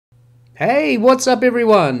Hey, what's up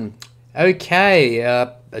everyone? Okay,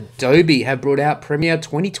 Adobe have brought out Premiere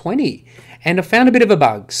 2020 and I found a bit of a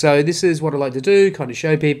bug. So this is what I like to do, kind of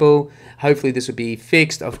show people. Hopefully this will be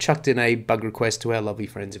fixed. I've chucked in a bug request to our lovely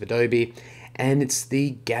friends of Adobe and it's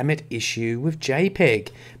the gamut issue with JPEG.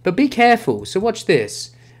 But be careful, so watch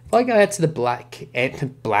this. If I go out to the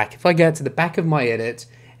if I go out to the back of my edit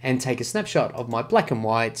and take a snapshot of my black and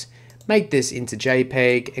white, make this into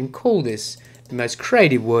JPEG and call this the most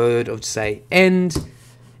creative word of say end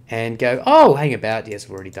and go, oh, hang about, yes,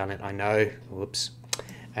 I've already done it, I know, whoops,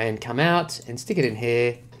 and come out and stick it in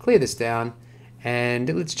here, clear this down, and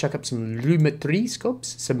let's chuck up some lumetri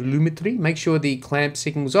scopes, make sure the clamp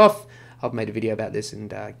signal's off. I've made a video about this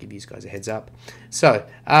and give you guys a heads up. So,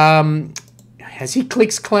 as he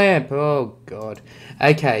clicks clamp, oh god.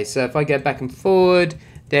 Okay, so if I go back and forward,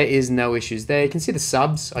 there is no issues there. You can see the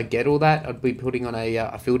subs, I get all that, I'd be putting on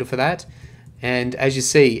a filter for that. And as you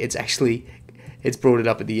see, it's brought it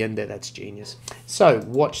up at the end there. That's genius. So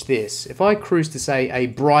watch this. If I cruise to say a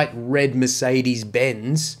bright red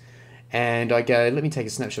Mercedes-Benz and I go, let me take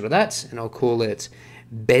a snapshot of that and I'll call it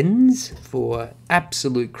Benz for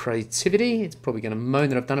absolute creativity. It's probably going to moan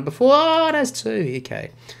that I've done it before. Oh, it has too.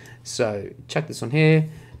 Okay. So chuck this on here,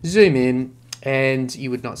 zoom in, and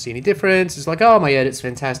you would not see any difference. It's like, oh, my edit's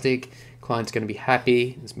fantastic. Client's going to be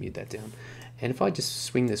happy. Let's mute that down. And if I just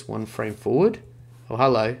swing this one frame forward, oh,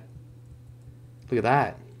 hello. Look at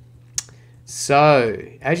that. So,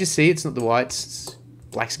 as you see, it's not the whites.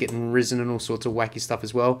 Black's getting risen and all sorts of wacky stuff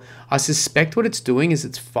as well. I suspect what it's doing is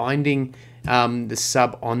it's finding the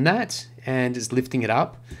sub on that and is lifting it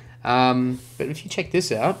up. But if you check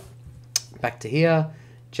this out, back to here,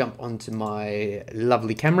 jump onto my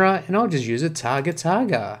lovely camera, and I'll just use a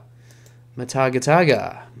Targa. My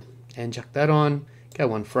Targa. And chuck that on, go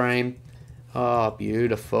one frame. Oh,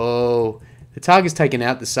 beautiful. The Targa's taken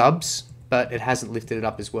out the subs, but it hasn't lifted it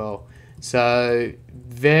up as well. So,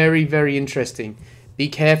 very, very interesting. Be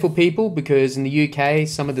careful, people, because in the UK,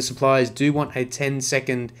 some of the suppliers do want a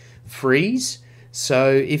 10-second freeze. So,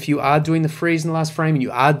 if you are doing the freeze in the last frame and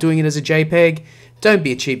you are doing it as a JPEG, don't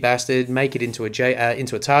be a cheap bastard. Make it into a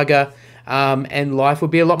Targa, and life will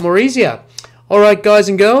be a lot more easier. All right, guys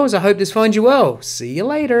and girls, I hope this finds you well. See you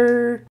later.